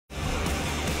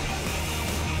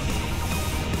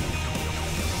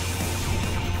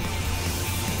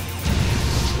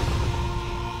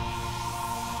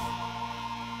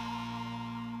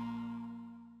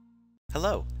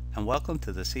Hello, and welcome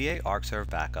to the CA Arcserve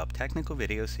Backup Technical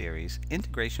Video Series,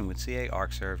 Integration with CA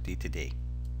Arcserve D2D.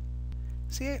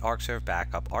 CA Arcserve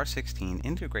Backup R16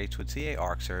 integrates with CA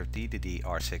Arcserve D2D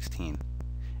R16.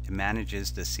 It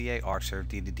manages the CA Arcserve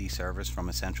D2D servers from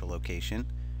a central location,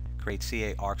 creates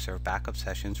CA Arcserve backup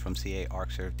sessions from CA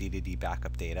Arcserve D2D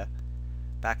backup data,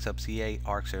 backs up CA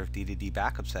Arcserve D2D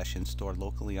backup sessions stored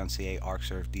locally on CA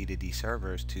Arcserve D2D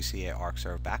servers to CA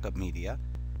Arcserve backup media,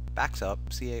 backs up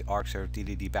CA Arcserve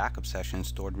D2D backup sessions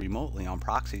stored remotely on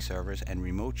proxy servers and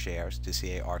remote shares to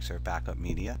CA Arcserve backup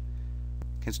media,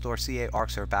 can store CA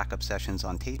Arcserve backup sessions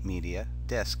on tape media,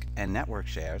 disk, and network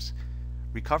shares,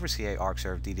 recover CA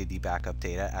Arcserve D2D backup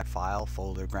data at file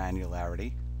folder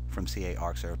granularity from CA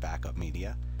Arcserve backup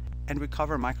media, and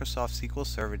recover Microsoft SQL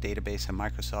Server database and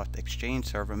Microsoft Exchange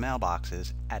Server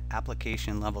mailboxes at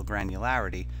application level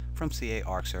granularity from CA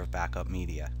Arcserve backup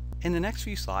media. In the next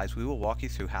few slides, we will walk you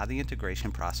through how the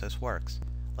integration process works.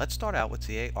 Let's start out with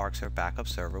CA Arcserve Backup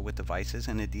Server with devices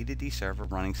in a D2D server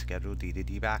running scheduled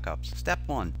D2D backups. Step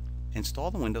 1. Install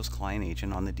the Windows Client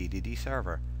Agent on the D2D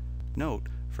server. Note,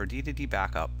 for D2D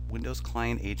backup, Windows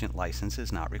Client Agent license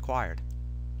is not required.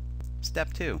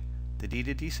 Step 2. The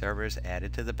D2D server is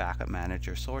added to the Backup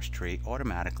Manager source tree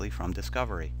automatically from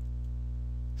Discovery.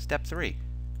 Step 3.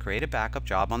 Create a backup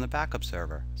job on the backup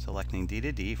server, selecting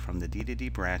D2D from the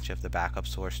D2D branch of the backup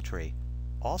source tree.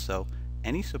 Also,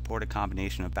 any supported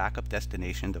combination of backup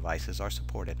destination devices are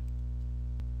supported.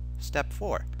 Step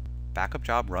 4. Backup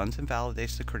job runs and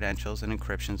validates the credentials and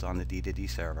encryptions on the D2D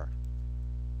server.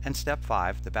 And Step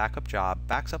 5. The backup job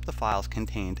backs up the files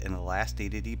contained in the last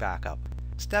D2D backup.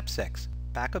 Step 6.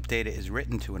 Backup data is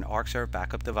written to an Arcserve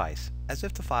backup device, as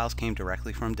if the files came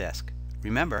directly from disk.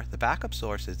 Remember, the backup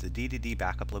source is the D2D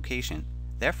backup location.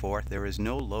 Therefore, there is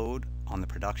no load on the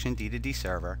production D2D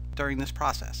server during this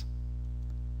process.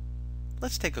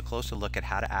 Let's take a closer look at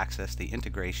how to access the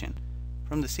integration.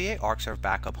 From the CA Arcserve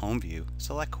Backup Home view,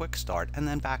 select Quick Start and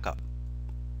then Backup.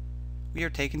 We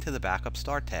are taken to the Backup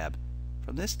Start tab.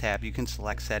 From this tab, you can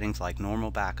select settings like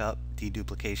Normal Backup,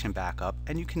 Deduplication Backup,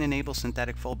 and you can enable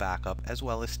Synthetic Full Backup as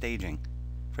well as Staging.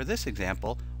 For this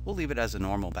example, we'll leave it as a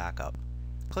normal backup.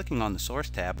 Clicking on the Source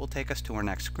tab will take us to our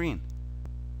next screen.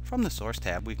 From the Source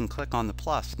tab, we can click on the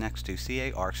plus next to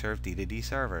CA Arcserve D2D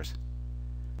servers.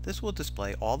 This will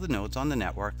display all the nodes on the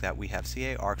network that we have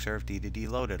CA Arcserve D2D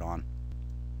loaded on.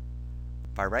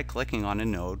 By right-clicking on a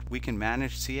node, we can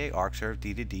manage CA Arcserve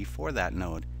D2D for that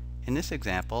node. In this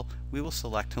example, we will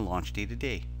select to launch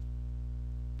D2D.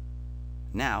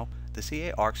 Now, the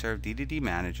CA Arcserve D2D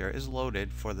Manager is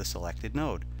loaded for the selected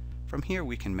node. From here,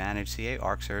 we can manage CA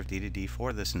Arcserve D2D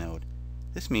for this node.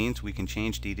 This means we can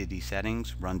change D2D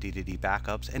settings, run D2D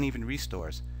backups, and even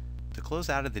restores. To close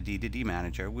out of the D2D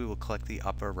Manager, we will click the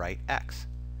upper right X.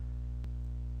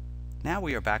 Now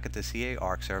we are back at the CA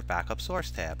Arcserve Backup Source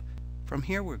tab. From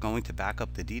here, we're going to back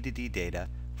up the D2D data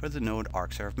for the node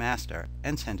Arcserve Master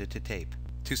and send it to tape.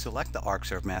 To select the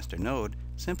Arcserve Master node,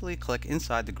 simply click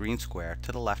inside the green square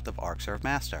to the left of Arcserve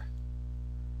Master.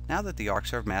 Now that the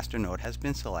Arcserve Master node has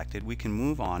been selected, we can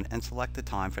move on and select the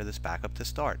time for this backup to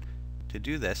start. To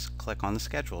do this, click on the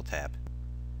Schedule tab.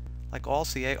 Like all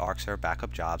CA Arcserve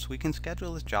backup jobs, we can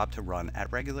schedule this job to run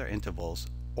at regular intervals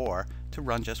or to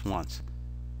run just once.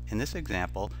 In this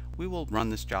example, we will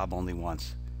run this job only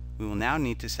once. We will now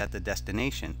need to set the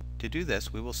destination. To do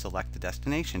this, we will select the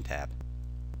Destination tab.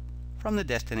 From the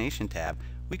Destination tab,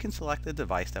 we can select the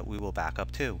device that we will back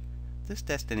up to. This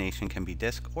destination can be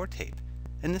disk or tape.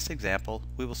 In this example,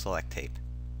 we will select tape.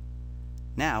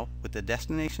 Now, with the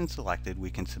destination selected, we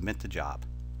can submit the job.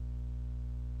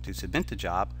 To submit the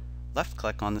job,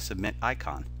 left-click on the Submit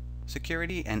icon.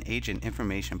 Security and agent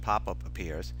information pop-up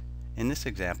appears. In this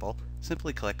example,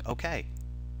 simply click OK.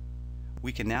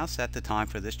 We can now set the time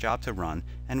for this job to run,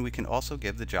 and we can also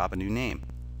give the job a new name.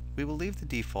 We will leave the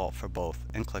default for both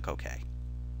and click OK.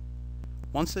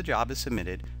 Once the job is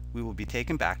submitted, we will be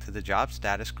taken back to the job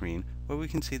status screen where we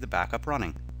can see the backup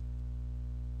running.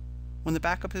 When the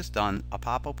backup is done, a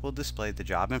pop-up will display the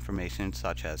job information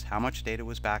such as how much data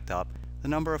was backed up, the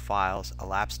number of files,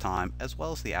 elapsed time, as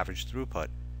well as the average throughput.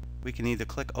 We can either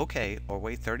click OK or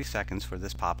wait 30 seconds for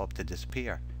this pop-up to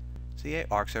disappear. CA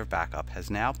Arcserve Backup has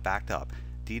now backed up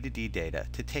D2D data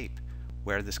to tape,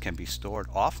 where this can be stored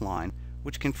offline,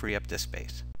 which can free up disk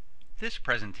space. This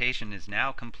presentation is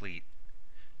now complete.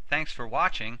 Thanks for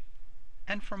watching,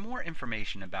 and for more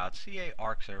information about CA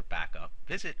Arcserve Backup,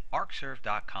 visit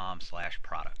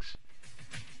arcserve.com/products.